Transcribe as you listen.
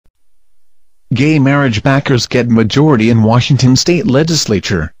Gay marriage backers get majority in Washington state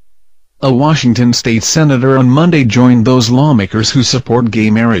legislature. A Washington state senator on Monday joined those lawmakers who support gay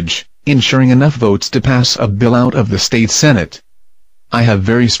marriage, ensuring enough votes to pass a bill out of the state Senate. "I have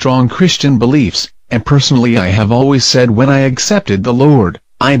very strong Christian beliefs, and personally I have always said when I accepted the Lord,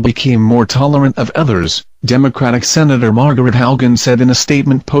 I became more tolerant of others," Democratic Senator Margaret Haugen said in a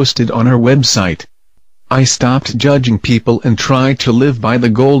statement posted on her website. "I stopped judging people and tried to live by the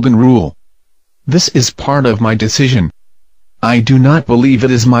golden rule. This is part of my decision. I do not believe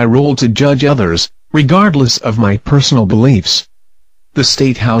it is my role to judge others, regardless of my personal beliefs." The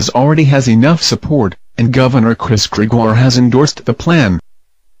State House already has enough support, and Governor Chris Gregoire has endorsed the plan.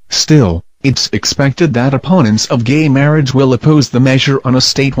 Still, it's expected that opponents of gay marriage will oppose the measure on a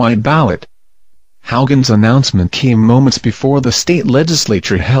statewide ballot. Haugen's announcement came moments before the state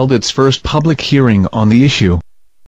legislature held its first public hearing on the issue.